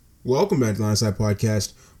Welcome back to the Onside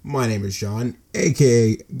Podcast. My name is John,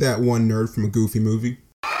 aka that one nerd from a Goofy movie.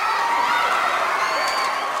 As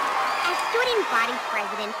student body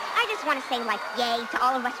president, I just want to say, yay to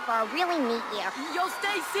all of us for a really neat year. Yo,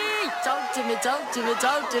 Stacy! Talk to me,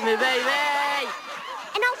 baby!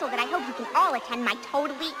 And also that I hope you can all attend my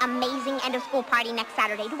totally amazing end-of-school party next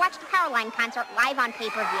Saturday to watch the Caroline concert live on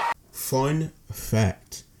pay-per-view. Fun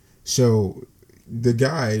fact. So, the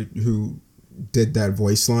guy who did that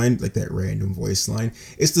voice line, like that random voice line,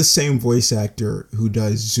 it's the same voice actor who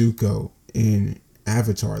does Zuko in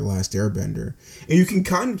Avatar: The Last Airbender. And you can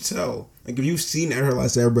kind of tell, like if you've seen Avatar: The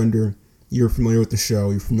Last Airbender, you're familiar with the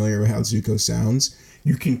show, you're familiar with how Zuko sounds,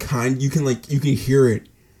 you can hear it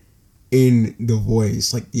in the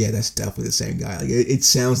voice. Like, yeah, that's definitely the same guy. Like it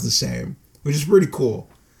sounds the same, which is pretty cool.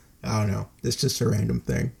 I don't know. It's just a random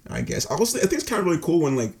thing, I guess. Also, I think it's kind of really cool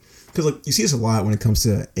when because you see this a lot when it comes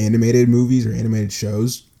to animated movies or animated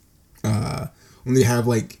shows, when they have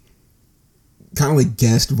kind of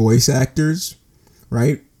guest voice actors,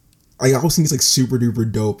 right? I always think it's super duper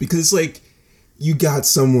dope because it's you got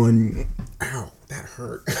someone, ow, that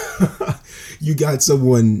hurt. You got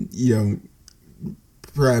someone,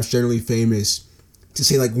 perhaps generally famous to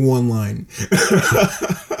say one line.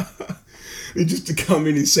 And just to come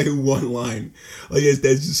in and say one line, that's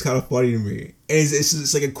just kind of funny to me. And it's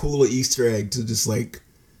just a cool little Easter egg to just I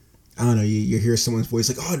don't know, you hear someone's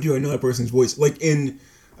voice, oh dude, I know that person's voice. In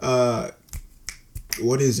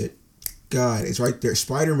what is it? God, it's right there.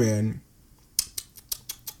 Spider-Man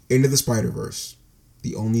Into the Spider-Verse,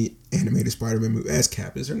 the only animated Spider-Man movie.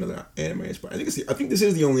 ASCAP, is there another animated Spider-Man? I think this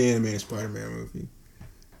is the only animated Spider-Man movie.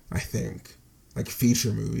 I think,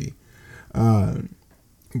 feature movie.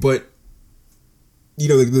 But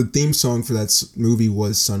the theme song for that movie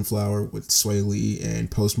was Sunflower with Sway Lee and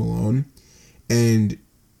Post Malone. And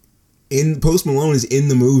Post Malone is in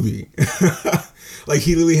the movie.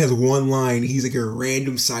 He literally has one line. He's a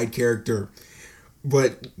random side character.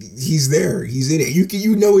 But he's there. He's in it.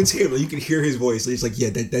 You know it's him. You can hear his voice. It's yeah,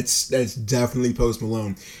 that's definitely Post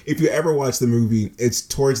Malone. If you ever watch the movie, it's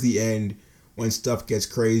towards the end when stuff gets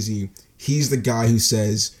crazy. He's the guy who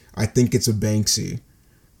says, "I think it's a Banksy."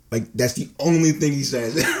 That's the only thing he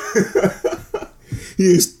says.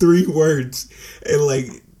 He has 3 words.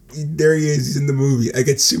 And, there he is. He's in the movie.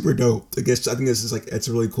 It's super dope. I think this is, it's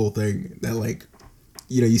a really cool thing that,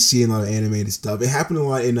 you see in a lot of animated stuff. It happened a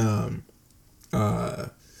lot in,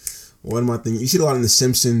 what am I thinking? You see it a lot in The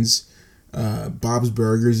Simpsons, Bob's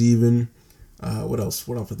Burgers even. What else?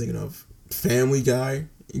 What else am I thinking of? Family Guy.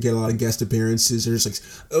 You get a lot of guest appearances. They're just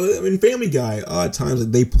in Family Guy, at times,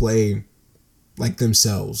 they play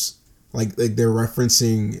themselves, they're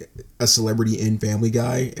referencing a celebrity in Family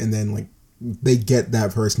Guy, and then they get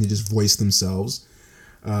that person to just voice themselves.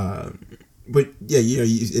 But yeah,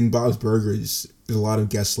 in Bob's Burgers, there's a lot of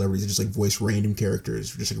guest celebrities that just voice random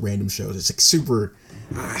characters, just random shows. It's super,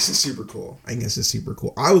 it's just super cool. I guess it's super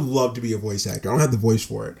cool. I would love to be a voice actor. I don't have the voice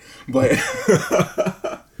for it, but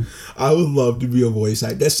I would love to be a voice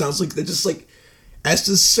actor. That sounds that's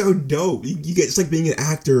just so dope. You get, it's being an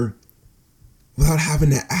actor without having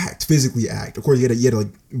to physically act. Of course, you had to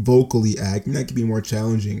vocally act, and that could be more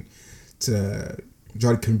challenging to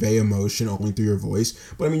try to convey emotion only through your voice.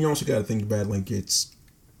 But you also got to think about it's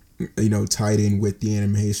tied in with the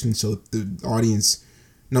animation, so the audience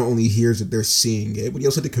not only hears that they're seeing it, but you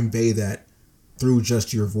also have to convey that through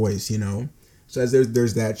just your voice. So as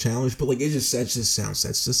there's that challenge, but that's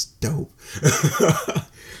just dope.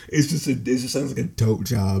 It just sounds like a dope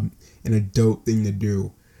job and a dope thing to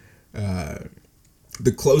do.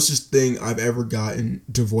 The closest thing I've ever gotten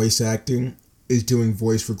to voice acting is doing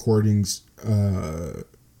voice recordings.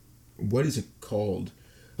 What is it called?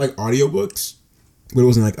 Audiobooks. But it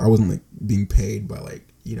wasn't I wasn't being paid by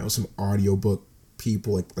some audiobook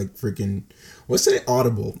people freaking, what's that,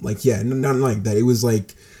 Audible? Not like that. It was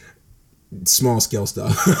small scale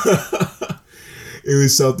stuff. It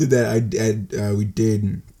was something that we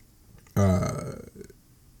did.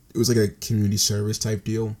 It was a community service type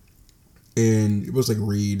deal. And it was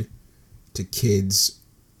read to kids,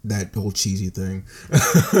 that whole cheesy thing.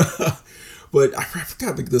 But I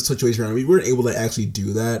forgot the situation around. We weren't able to actually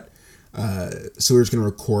do that. So we were just going to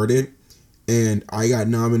record it. And I got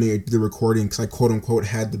nominated to the recording because I quote unquote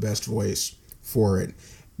had the best voice for it.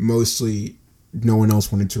 Mostly no one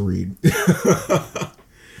else wanted to read.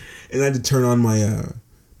 And I had to turn on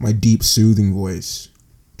my deep soothing voice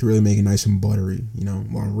to really make it nice and buttery,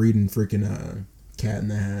 while I'm reading freaking Cat in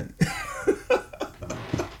the Hat.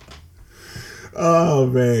 Oh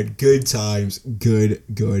man, good times, good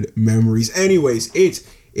memories. Anyways, it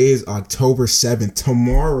is October 7th.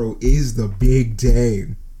 Tomorrow is the big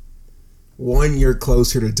day. 1 year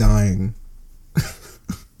closer to dying.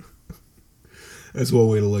 That's one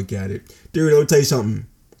way to look at it. Dude, I'll tell you something.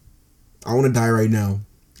 I want to die right now.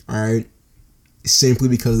 Alright? Simply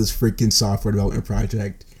because of this freaking software development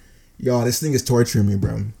project. Y'all, this thing is torturing me,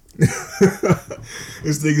 bro.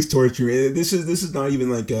 This thing is torturing me. This is not even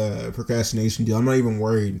like a procrastination deal. I'm not even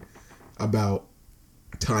worried about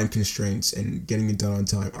time constraints and getting it done on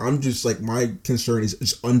time. I'm just like, my concern is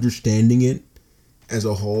just understanding it as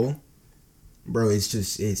a whole. Bro, it's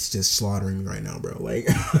just slaughtering me right now, bro. Like,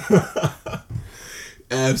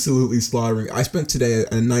 absolutely slaughtering. I spent today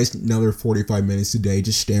a nice another 45 minutes today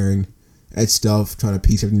just staring at stuff, trying to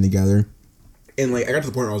piece everything together. And like, I got to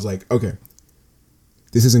the point where I was like, okay,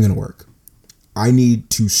 this isn't going to work. I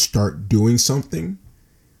need to start doing something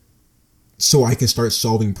so I can start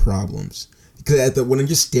solving problems. Because when I'm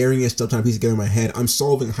just staring at stuff, trying to piece together in my head, I'm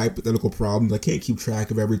solving hypothetical problems. I can't keep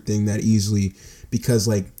track of everything that easily because,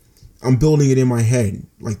 like, I'm building it in my head,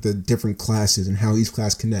 like the different classes and how each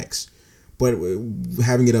class connects. But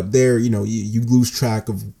having it up there, you lose track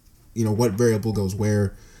of, what variable goes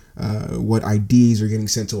where, what IDs are getting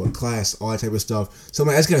sent to what class, all that type of stuff. So I'm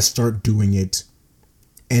like, I just got to start doing it.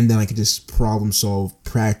 And then I can just problem solve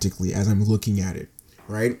practically as I'm looking at it,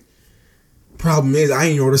 right? Problem is, I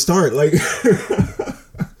ain't know where to start. Like, I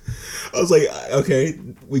was like, okay,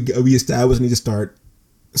 we established I need to start.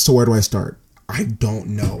 So where do I start? I don't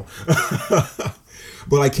know.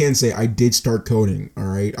 But I can say I did start coding, all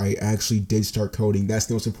right? I actually did start coding. That's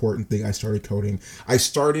the most important thing. I started coding.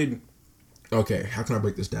 Okay, how can I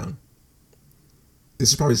break this down? This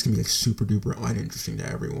is probably just going to be like super duper uninteresting to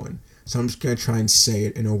everyone. So I'm just going to try and say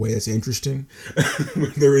it in a way that's interesting.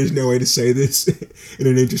 There is no way to say this in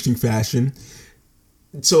an interesting fashion.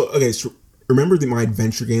 So remember my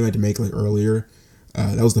adventure game I had to make like earlier?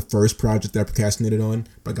 That was the first project that I procrastinated on,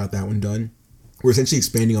 but I got that one done. We're essentially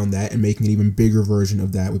expanding on that and making an even bigger version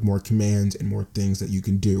of that with more commands and more things that you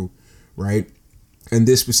can do, right? And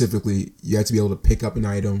this specifically, you have to be able to pick up an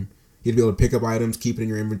item. You have to be able to pick up items, keep it in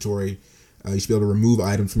your inventory. You should be able to remove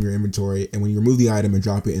items from your inventory. And when you remove the item and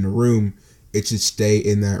drop it in a room, it should stay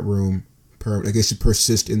in that room. It should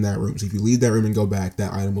persist in that room. So if you leave that room and go back,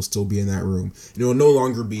 that item will still be in that room. And it will no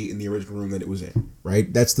longer be in the original room that it was in,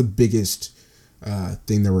 right? That's the biggest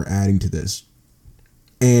thing that we're adding to this.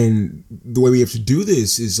 And the way we have to do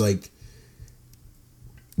this is like,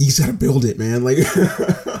 you just gotta build it, man. Like,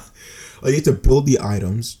 like you have to build the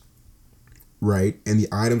items, right? And the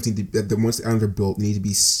items need to, once the items are built, they need to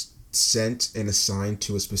be sent and assigned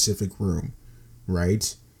to a specific room,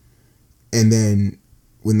 right? And then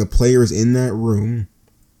when the player is in that room,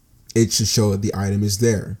 it should show that the item is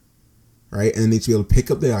there, right? And they need to be able to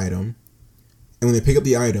pick up the item. And when they pick up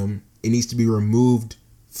the item, it needs to be removed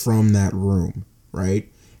from that room, right?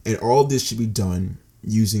 And all of this should be done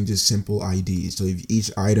using just simple IDs. So if each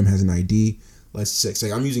item has an ID, let's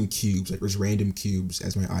say I'm using cubes, like there's random cubes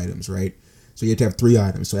as my items, right? So you have to have 3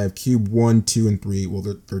 items. So I have cube 1, 2, and 3. Well,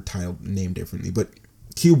 they're titled, named differently. But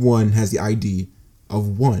cube 1 has the ID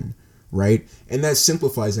of 1, right? And that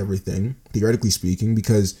simplifies everything, theoretically speaking,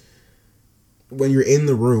 because when you're in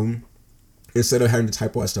the room, instead of having to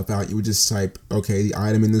type all that stuff out, you would just type, okay, the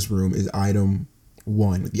item in this room is item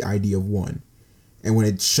 1 with the ID of 1. And when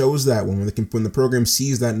it shows that one, when the program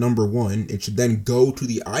sees that number 1, it should then go to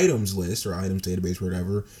the items list or items database or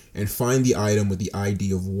whatever and find the item with the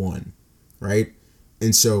ID of 1, right?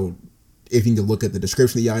 And so if you need to look at the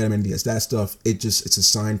description of the item and against that stuff, it's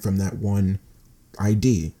assigned from that 1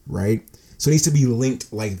 ID, right? So it needs to be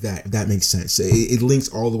linked like that, if that makes sense. It links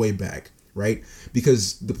all the way back, right?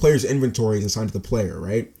 Because the player's inventory is assigned to the player,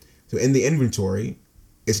 right? So in the inventory,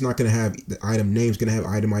 it's not going to have the item name, it's going to have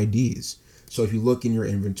item IDs. So if you look in your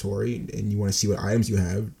inventory and you want to see what items you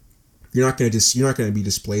have, you're not going to be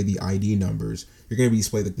displayed the ID numbers. You're going to be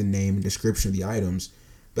displayed like the name and description of the items.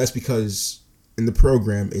 That's because in the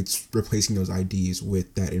program, it's replacing those IDs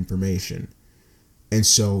with that information. And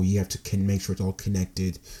so you have to make sure it's all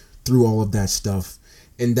connected through all of that stuff.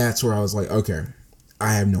 And that's where I was like, okay,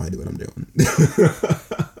 I have no idea what I'm doing.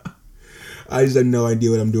 I just had no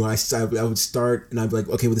idea what I'm doing. I would start and I'd be like,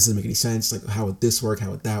 okay, well, this doesn't make any sense. Like, how would this work?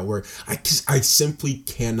 How would that work? I simply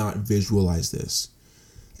cannot visualize this.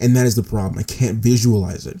 And that is the problem. I can't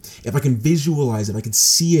visualize it. If I can visualize it, I can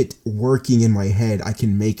see it working in my head, I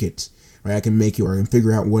can make it. Right? I can make it, or I can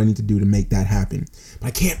figure out what I need to do to make that happen. But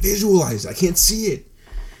I can't visualize it. I can't see it.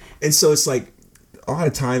 And so it's like, a lot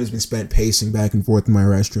of time has been spent pacing back and forth in my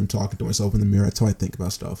restroom, talking to myself in the mirror. That's how I think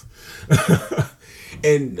about stuff.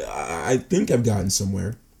 And I think I've gotten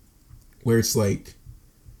somewhere where it's like,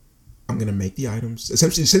 I'm going to make the items.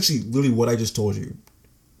 Essentially, literally what I just told you,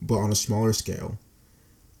 but on a smaller scale.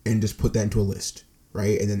 and just put that into a list,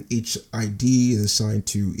 right? And then each ID is assigned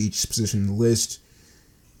to each position in the list,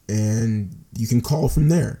 and you can call from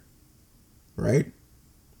there, right?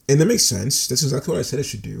 And that makes sense. That's exactly what I said I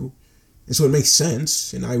should do. And so it makes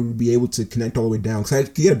sense, and I would be able to connect all the way down, because I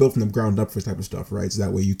could get it built from the ground up for this type of stuff, right? So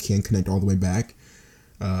that way you can connect all the way back.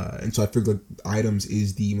 And so I figured like items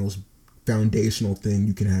is the most foundational thing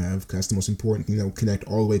you can have, because that's the most important thing that will connect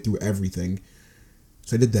all the way through everything.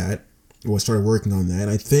 So I did that. Well, I started working on that.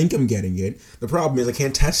 I think I'm getting it. The problem is I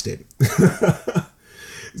can't test it.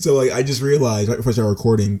 So like I just realized right before I started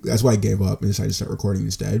recording, that's why I gave up and decided to start recording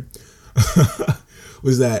instead.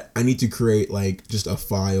 Was that I need to create like just a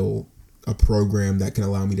file, a program that can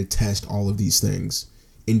allow me to test all of these things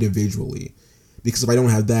individually. Because if I don't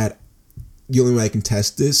have that, the only way I can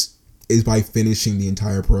test this is by finishing the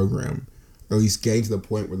entire program, or at least getting to the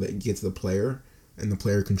point where they get to the player and the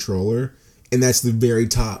player controller, and that's the very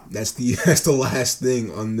top. That's the last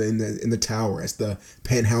thing on in the tower. That's the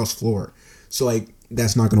penthouse floor. So like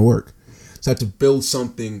that's not gonna work. So I have to build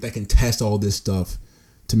something that can test all this stuff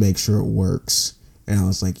to make sure it works. And I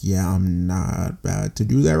was like, yeah, I'm not about to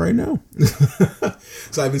do that right now.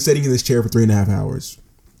 So I've been sitting in this chair for 3.5 hours.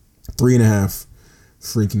 3.5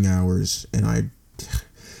 freaking hours, and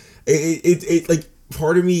it like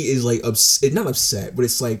part of me is like not upset, but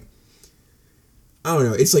it's like I don't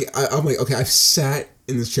know. It's like I'm like, okay, I've sat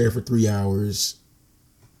in this chair for 3 hours.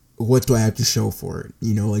 What do I have to show for it?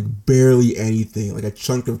 You know, like barely anything. Like a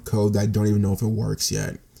chunk of code that I don't even know if it works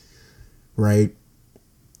yet, right?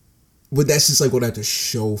 But that's just like what I have to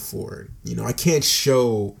show for it. You know, I can't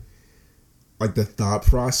show like the thought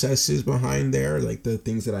processes behind there, like the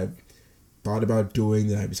things that I've thought about doing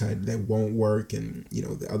that I decided that won't work, and you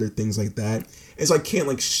know the other things like that. And so I can't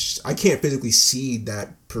I can't physically see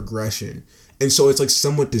that progression, and so it's like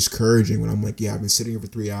somewhat discouraging when I'm like, yeah, I've been sitting here for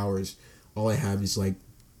 3 hours. All I have is like,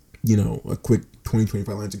 you know, a quick 20-25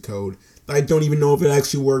 lines of code that I don't even know if it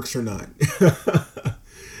actually works or not.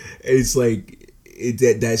 It's like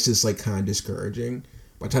that's just like kind of discouraging.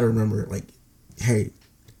 But I try to remember like, hey,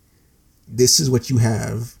 this is what you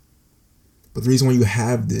have. But the reason why you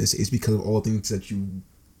have this is because of all the things that you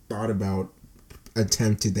thought about,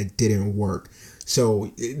 attempted, that didn't work.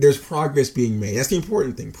 So there's progress being made. That's the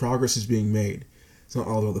important thing. Progress is being made. It's not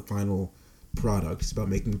all about the final product. It's about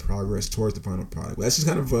making progress towards the final product. But that's just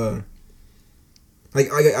kind of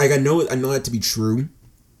like I know that to be true,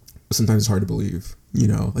 but sometimes it's hard to believe. You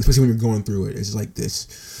know, especially when you're going through it. It's just like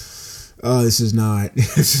this. This is not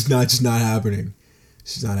happening.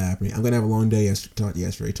 This is not happening. I'm gonna have a long day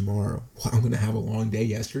tomorrow. I'm gonna have a long day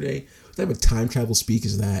yesterday. What type of time travel speak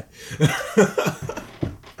is that?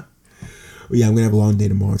 Well, yeah, I'm gonna have a long day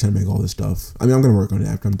tomorrow trying to make all this stuff. I mean, I'm gonna work on it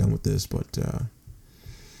after I'm done with this, but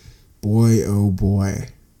boy, oh boy,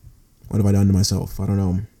 what have I done to myself? I don't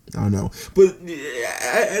know. But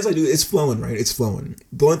as I do, it's flowing, right? It's flowing.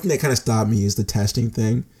 The one thing that kind of stopped me is the testing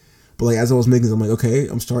thing. But like as I was making this, I'm like, okay,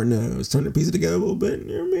 I'm starting to piece it together a little bit.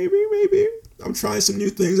 Maybe I'm trying some new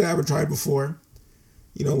things I haven't tried before.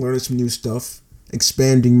 You know, learning some new stuff,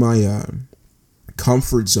 expanding my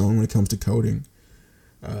comfort zone when it comes to coding.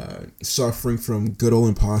 Suffering from good old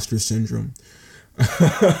imposter syndrome.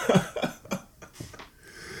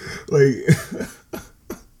 Like,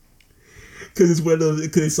 because it's one of those.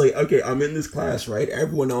 Because it's like, okay, I'm in this class, right?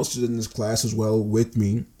 Everyone else is in this class as well with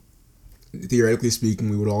me. Theoretically speaking,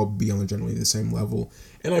 we would all be on generally the same level,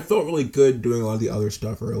 and I felt really good doing a lot of the other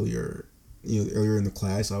stuff earlier. You know, earlier in the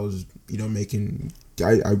class, I was, you know,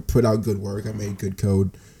 I put out good work. I made good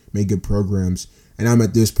code, made good programs, and I'm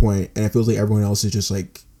at this point, and it feels like everyone else is just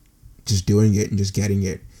doing it and just getting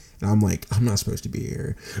it, and I'm like, I'm not supposed to be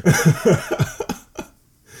here.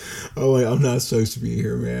 Oh, like, I'm not supposed to be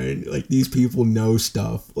here, man. Like, these people know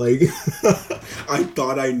stuff. Like, I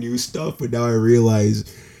thought I knew stuff, but now I realize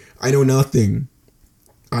I know nothing.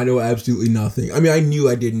 I know absolutely nothing. I mean, I knew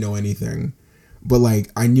I didn't know anything, but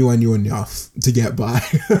like, I knew enough to get by.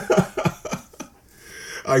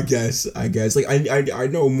 I guess. Like, I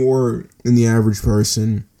know more than the average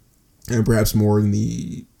person, and perhaps more than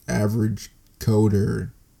the average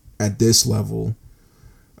coder at this level.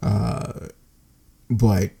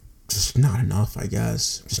 But just not enough, I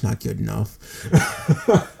guess. Just not good enough.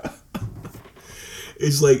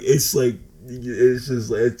 It's just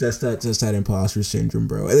that imposter syndrome,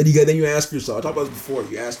 bro. And then you ask yourself. I talked about this before.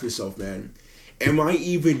 You ask yourself, man, am I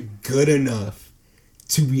even good enough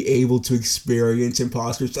to be able to experience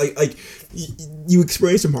imposter? Like you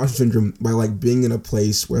experience imposter syndrome by like being in a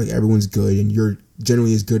place where like everyone's good and you're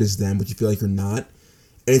generally as good as them, but you feel like you're not.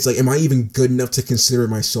 And it's like, am I even good enough to consider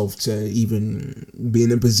myself to even be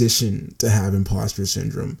in a position to have imposter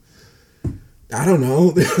syndrome? I don't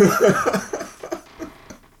know.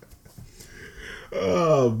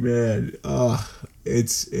 Oh man,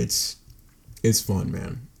 it's fun,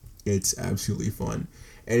 man. It's absolutely fun,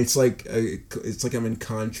 and it's like I'm in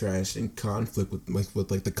contrast and conflict with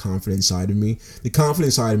the confident side of me. The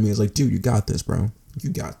confident side of me is like, dude, you got this, bro.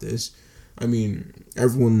 You got this. I mean,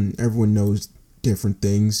 everyone knows different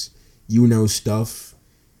things. You know stuff,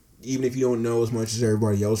 even if you don't know as much as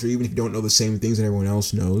everybody else, or even if you don't know the same things that everyone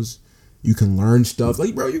else knows. You can learn stuff.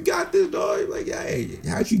 Like, bro, you got this, dog. Like, hey,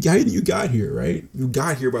 how you got here, right? You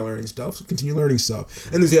got here by learning stuff, so continue learning stuff.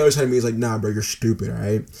 And there's the other side of me is like, nah, bro, you're stupid, all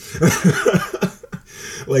right?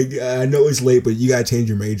 Like, I know it's late, but you gotta change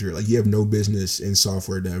your major. Like, you have no business in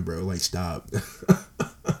software dev, bro. Like, stop.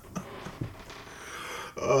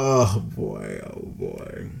 Oh, boy.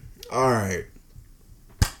 All right.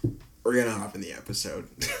 We're gonna hop in the episode.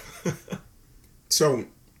 So,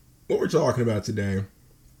 what we're talking about today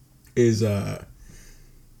is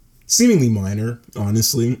seemingly minor,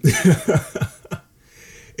 honestly.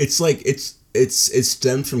 It's like it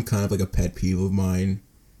stems from kind of like a pet peeve of mine,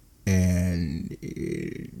 and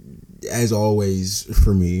as always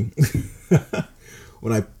for me,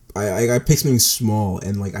 when I pick something small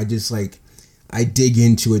and like I just like I dig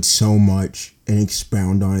into it so much and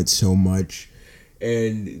expound on it so much,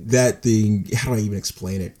 and that thing, how do I even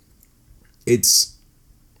explain it? It's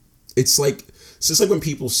like, so it's like when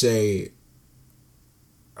people say,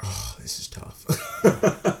 oh, this is tough.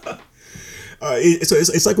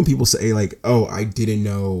 It's like when people say, like, oh, I didn't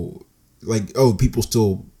know, like, oh, people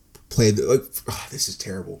still play, like, oh, this is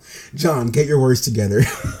terrible. John, get your words together.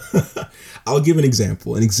 I'll give an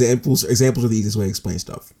example. And examples are the easiest way to explain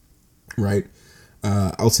stuff, right?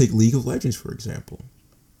 I'll take League of Legends, for example.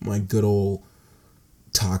 My good old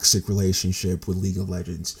toxic relationship with League of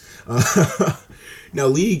Legends. Now,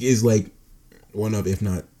 League is like one of, if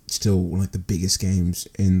not still one of like the biggest games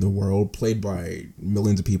in the world, played by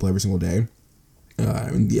millions of people every single day.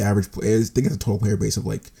 And the average, I think it's a total player base of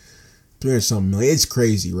like 300-something million. It's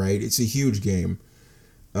crazy, right? It's a huge game.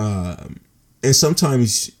 And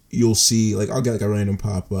sometimes you'll see, like, I'll get like a random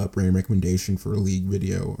pop-up, random recommendation for a League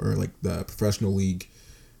video or like the professional League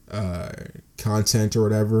content or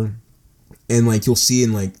whatever. And like you'll see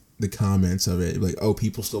in like the comments of it, like, oh,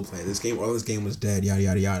 people still play this game. Oh, this game was dead, yada,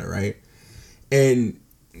 yada, yada, right? And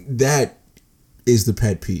that is the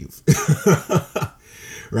pet peeve.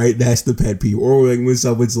 Right? That's the pet peeve. Or like when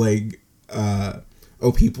someone's like,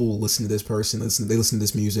 oh, people listen to this person, they listen to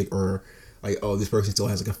this music, or like, oh, this person still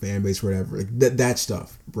has like a fan base or whatever. Like that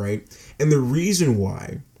stuff, right? And the reason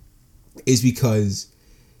why is because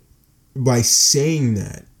by saying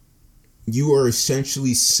that, you are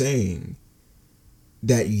essentially saying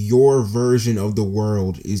that your version of the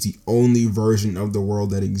world is the only version of the world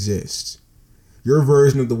that exists. Your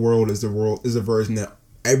version of the world is a version that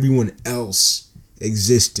everyone else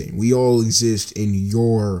existing. We all exist in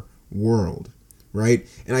your world, right?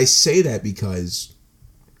 And I say that because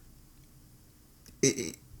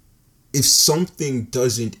if something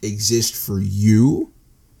doesn't exist for you,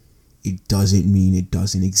 it doesn't mean it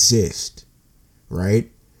doesn't exist,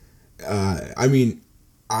 right? I mean,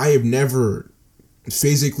 I have never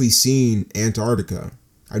physically seen Antarctica.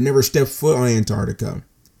 I've never stepped foot on Antarctica.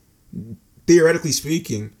 Theoretically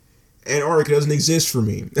speaking, Antarctica doesn't exist for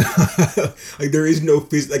me. Like there is no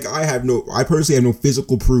I personally have no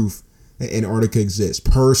physical proof that Antarctica exists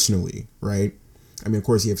personally, right? I mean, of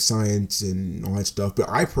course, you have science and all that stuff, but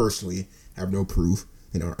I personally have no proof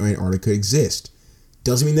that Antarctica exists.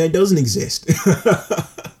 Doesn't mean that it doesn't exist.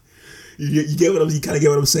 You kind of get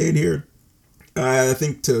what I'm saying here. I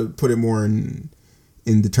think to put it more in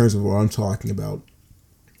the terms of what I'm talking about,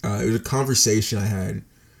 it was a conversation I had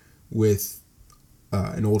with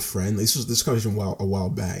an old friend. This conversation a while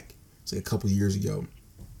back. It's like a couple years ago.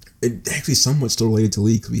 It actually somewhat still related to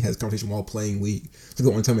League because we had this conversation while playing League. It's like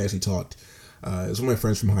the one time we actually talked. It was one of my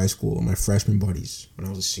friends from high school, my freshman buddies. When I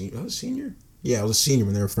was a senior. I was a senior? Yeah, I was a senior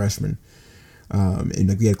when they were freshmen. And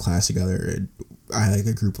like we had class together. And I had like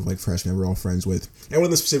a group of like freshmen we're all friends with. And one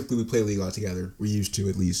of them specifically, we play League a lot together. We used to,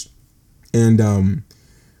 at least. And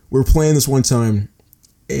we were playing this one time,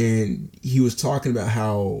 and he was talking about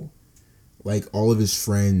how like all of his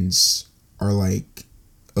friends are like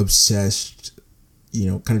obsessed, you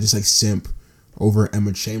know, kind of just like simp over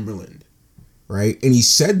Emma Chamberlain, right? And he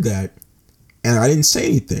said that, and I didn't say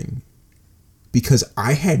anything because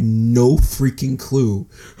I had no freaking clue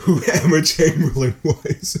who Emma Chamberlain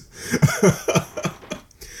was.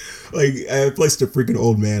 Like, I feel like such a freaking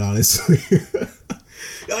old man, honestly.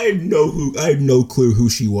 I had no clue who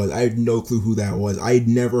she was. I had no clue who that was. I had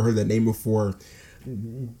never heard that name before.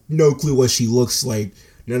 No clue what she looks like.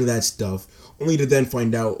 None of that stuff. only to then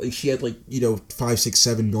find out like she had like 5, 6,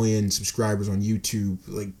 7 million subscribers on YouTube,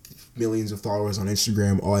 like millions of followers on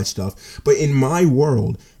Instagram, all that stuff. But in my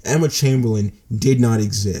world, Emma Chamberlain did not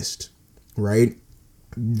exist, right?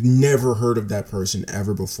 Never heard of that person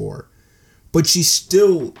ever before. But she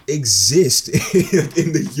still exists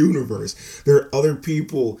in the universe. There are other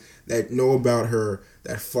people that know about her,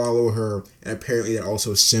 that follow her, and apparently that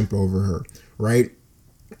also simp over her, right?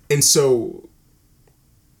 And so,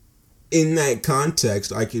 in that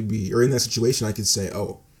context, in that situation, I could say,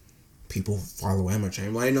 oh, people follow Emma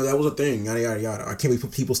Chamberlain. I didn't know that was a thing, yada, yada, yada. I can't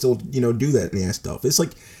believe people still, do that and that stuff. It's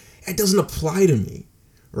like, it doesn't apply to me,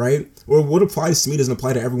 right? Or what applies to me doesn't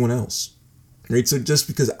apply to everyone else. Right? So just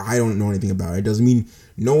because I don't know anything about it doesn't mean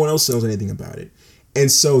no one else knows anything about it. And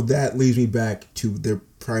so that leads me back to the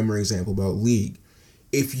primary example about League.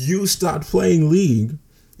 If you stop playing League,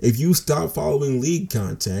 if you stop following League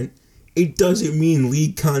content, it doesn't mean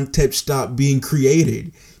League content stopped being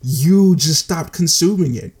created. You just stopped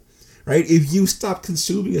consuming it. Right? If you stop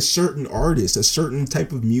consuming a certain artist, a certain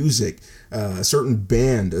type of music, a certain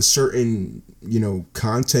band, a certain,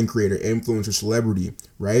 content creator, influencer, celebrity,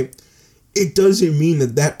 right? It doesn't mean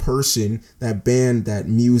that person, that band, that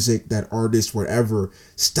music, that artist, whatever,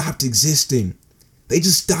 stopped existing. They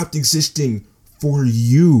just stopped existing for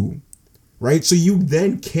you, right? So you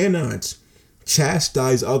then cannot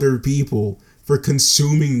chastise other people for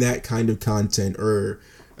consuming that kind of content or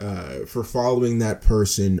for following that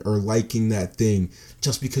person or liking that thing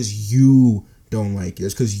just because you don't like it.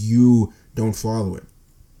 It's because you don't follow it,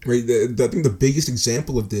 right? I think the biggest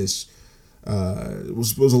example of this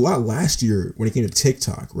was a lot last year when it came to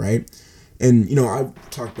TikTok, right? And I've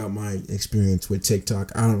talked about my experience with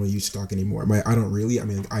TikTok. I don't really use TikTok anymore.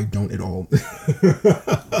 I don't at all.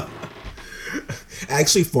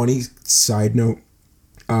 Actually, funny side note.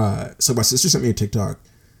 So my sister sent me a TikTok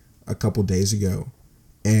a couple days ago,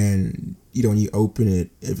 and when you open it,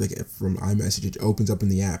 if from iMessage, it opens up in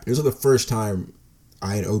the app. It was like the first time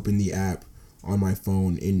I had opened the app on my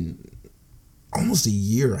phone in almost a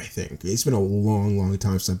year, I think. It's been a long, long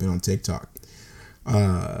time since I've been on TikTok.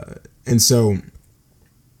 And so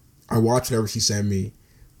I watched whatever she sent me,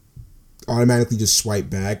 automatically just swipe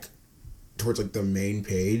back towards like the main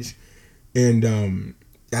page. And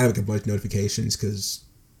I had like a bunch of notifications because,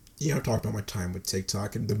 I talked about my time with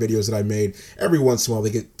TikTok and the videos that I made. Every once in a while,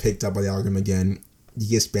 they get picked up by the algorithm again. You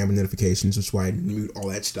get spam notifications, which is why I mute all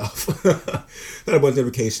that stuff. Had a bunch of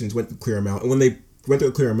notifications, went to clear them out. And when they went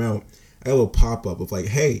to clear them out, I got a little pop-up of like,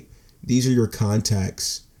 hey, these are your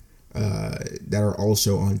contacts that are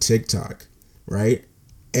also on TikTok, right?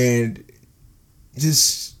 And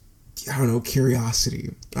just, I don't know,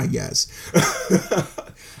 curiosity, I guess.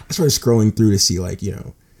 I started scrolling through to see like,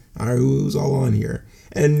 all right, who's all on here?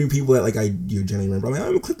 And new people that like I generally remember. I'm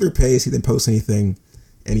gonna click their page, see them post anything,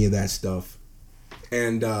 any of that stuff.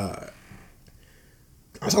 And I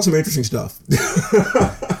saw some interesting stuff.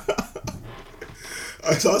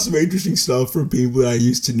 I saw some interesting stuff from people that I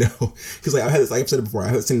used to know. Because like I've said it before, I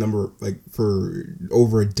had the same number like for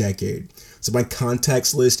over a decade. So my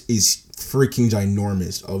contacts list is freaking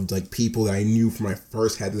ginormous of like people that I knew from when I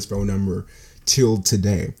first had this phone number till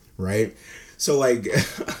today, right? So like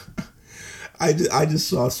I just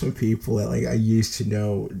saw some people that like I used to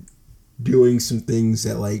know doing some things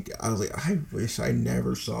that like I was like, I wish I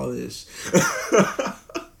never saw this.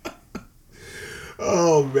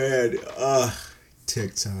 Oh man.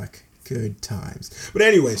 TikTok, good times. But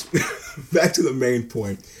anyways, back to the main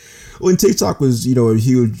point. When TikTok was, a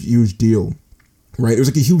huge deal, right? There was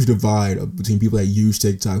like a huge divide between people that used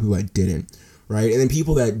TikTok and people that didn't, right? And then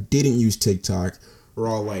people that didn't use TikTok were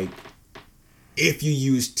all like, if you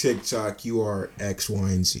use TikTok, you are X, Y,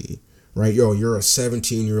 and Z, right? You're a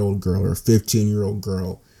 17-year-old girl or a 15-year-old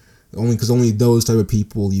girl. Only those type of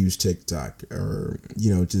people use TikTok or,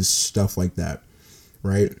 just stuff like that,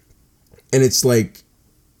 right? And it's like,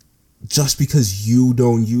 just because you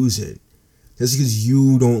don't use it, just because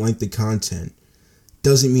you don't like the content,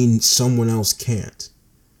 doesn't mean someone else can't,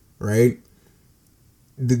 right?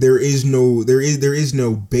 There is no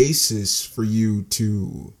basis for you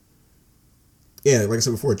to, like I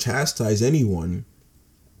said before, chastise anyone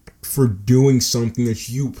for doing something that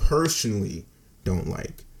you personally don't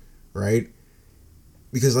like, right?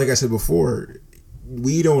 Because like I said before,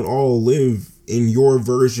 we don't all live in your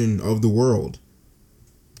version of the world.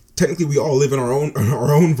 Technically, we all live in our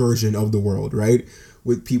own version of the world, right?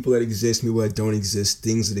 With people that exist, people that don't exist,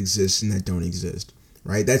 things that exist and that don't exist,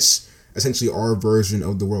 right? That's essentially our version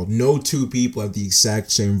of the world. No two people have the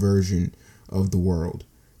exact same version of the world,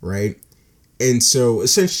 right? And so,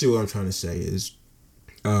 essentially, what I'm trying to say is,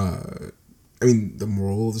 I mean, the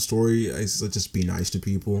moral of the story is let's just be nice to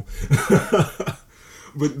people.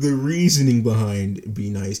 But the reasoning behind be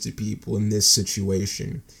nice to people in this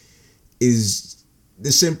situation is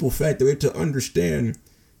the simple fact that we have to understand,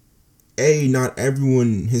 A, not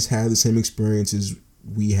everyone has had the same experiences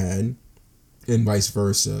we had, and vice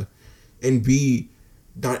versa. And B,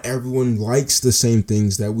 not everyone likes the same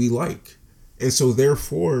things that we like. And so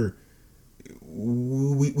therefore,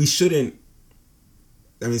 we shouldn't,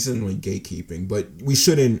 I mean, this isn't really gatekeeping, but we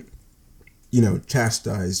shouldn't,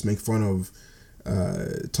 chastise, make fun of,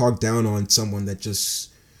 talk down on someone that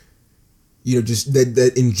just,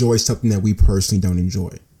 that enjoys something that we personally don't enjoy.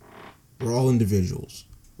 We're all individuals.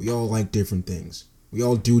 We all like different things. We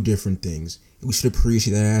all do different things. And we should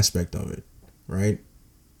appreciate that aspect of it, right?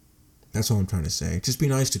 That's all I'm trying to say. Just be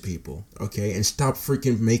nice to people, okay? And stop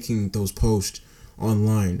freaking making those posts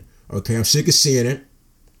online, okay? I'm sick of seeing it.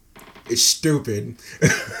 It's stupid.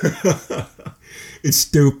 It's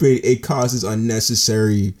stupid. It causes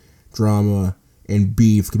unnecessary drama and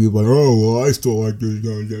beef. Because people are like, oh, well, I still like this.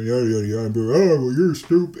 Oh, well, you're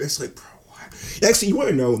stupid. It's like, bro, what? Actually, you want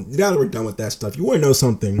to know, now that we're done with that stuff, you want to know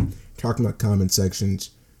something? Talking about comment sections.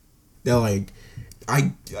 They're like,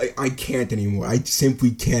 I can't anymore. I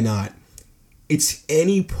simply cannot. It's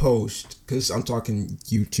any post, because I'm talking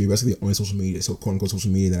YouTube. That's the only social media, so quote unquote social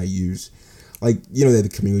media that I use. Like, the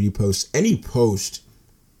community posts. Any post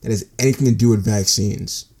that has anything to do with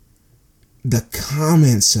vaccines. The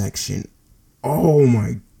comment section. Oh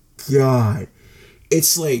my God.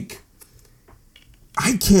 It's like,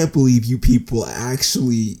 I can't believe you people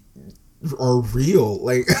actually are real.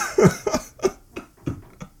 Like,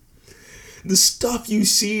 the stuff you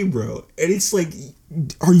see, bro. And it's like,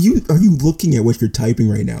 are you looking at what you're typing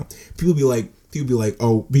right now? People be like,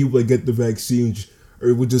 oh, people that get the vaccines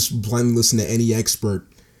or would just blindly listen to any expert.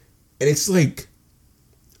 And it's like,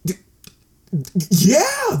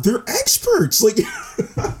 yeah, they're experts. Like,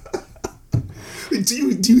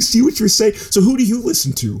 do you see what you're saying? So who do you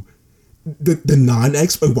listen to? The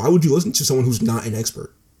non-expert? Why would you listen to someone who's not an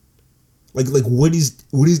expert? Like what is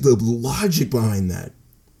the logic behind that?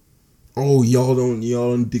 Oh, y'all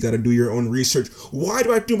you gotta do your own research. Why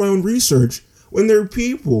do I have to do my own research when there are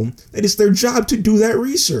people that it's their job to do that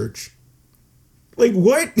research? Like,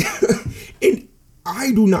 what? And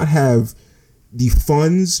I do not have the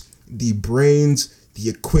funds, the brains, the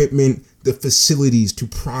equipment, the facilities to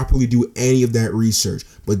properly do any of that research.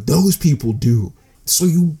 But those people do. So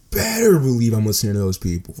you better believe I'm listening to those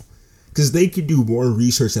people. Because they could do more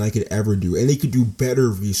research than I could ever do. And they could do better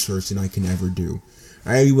research than I can ever do.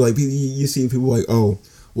 You see people like, oh,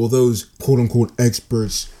 well, those quote-unquote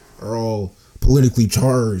experts are all politically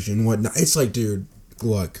charged and whatnot. It's like, dude,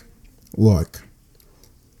 look,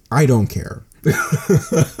 I don't care.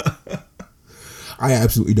 I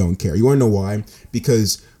absolutely don't care. You want to know why?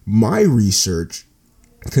 Because my research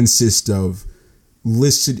consists of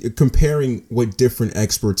comparing what different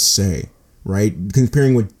experts say, right?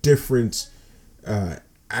 Comparing what different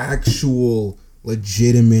actual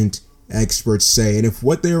legitimate experts say. And if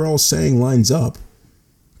what they're all saying lines up,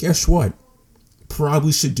 guess what?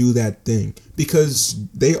 Probably should do that thing, because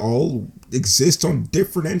they all exist on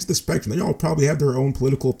different ends of the spectrum. They all probably have their own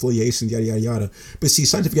political affiliations, yada, yada, yada. But see,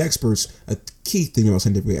 scientific experts, a key thing about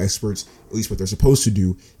scientific experts, at least what they're supposed to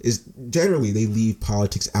do, is generally they leave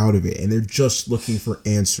politics out of it, and they're just looking for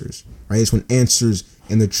answers, right? It's when answers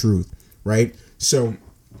and the truth, right? So,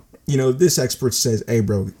 this expert says, hey,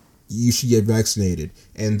 bro, you should get vaccinated.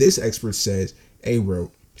 And this expert says, hey, bro,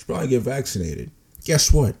 you should probably get vaccinated.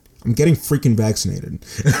 Guess what? I'm getting freaking vaccinated.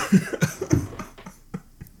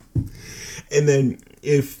 And then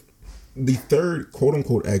if the third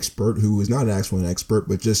quote-unquote expert, who is not actually an expert,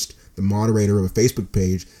 but just the moderator of a Facebook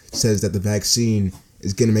page, says that the vaccine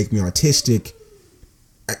is going to make me autistic,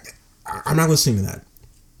 I'm not listening to that.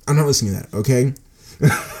 I'm not listening to that, okay?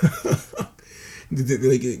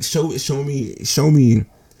 Like, show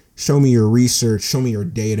me your research, show me your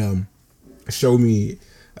data, show me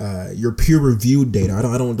your peer-reviewed data.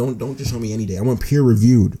 Don't just show me any data. I want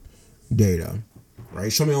peer-reviewed data,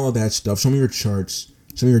 right? Show me all of that stuff. Show me your charts.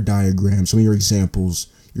 Show me your diagrams. Show me your examples.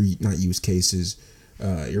 Your not use cases.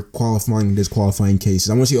 Your qualifying and disqualifying cases.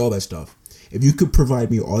 I want to see all that stuff. If you could provide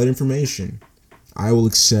me all that information, I will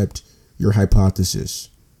accept your hypothesis,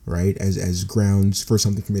 right, as grounds for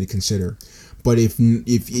something for me to consider. But if you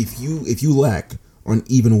lack on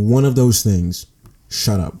even one of those things,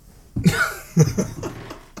 shut up.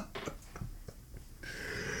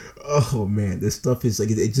 Oh man, this stuff is like,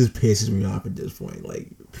 it just pisses me off at this point. Like,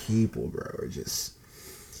 people, bro, are just,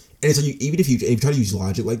 and it's like, even if you try to use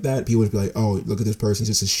logic like that, people would be like, oh, look at this person,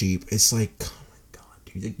 he's just a sheep. It's like, oh my god,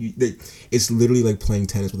 It's literally like playing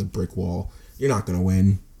tennis with a brick wall. You're not gonna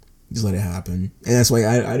win. Just let it happen. And that's why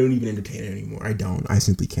I don't even entertain it anymore. I don't. I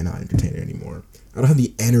simply cannot entertain it anymore. I don't have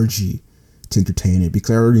the energy to entertain it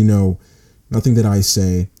because I already know nothing that I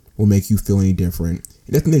say will make you feel any different.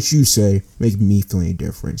 And nothing that you say make me feel any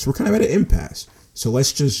different. So we're kind of at an impasse. So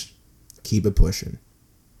let's just keep it pushing.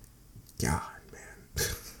 God, man.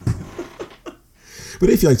 But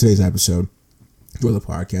if you like today's episode, go to the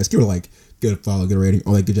podcast, give it a like, give it a follow, give it a rating,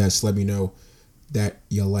 all that good jazz. Just let me know that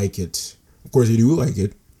you like it. Of course, if you do like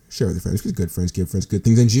it, share with your friends, because good friends give friends good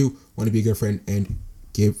things. And you want to be a good friend and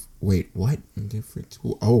give, wait, what? Different.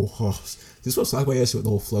 This was talked about yesterday with the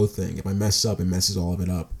whole flow thing. If I mess up, it messes all of it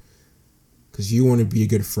up. Because you want to be a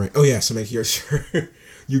good friend. Oh, yeah, so make sure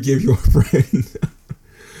you give your friend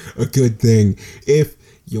a good thing. If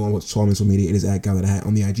you want to follow me on social media, it is at GuyWithAhat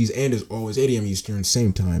on the IGs. And as always, 8 a.m. Eastern,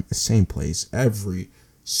 same time, same place, every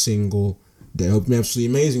single day. I hope you have an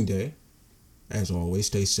absolutely amazing day. As always,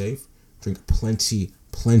 stay safe. Drink plenty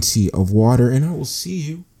of water. And I will see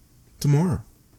you tomorrow.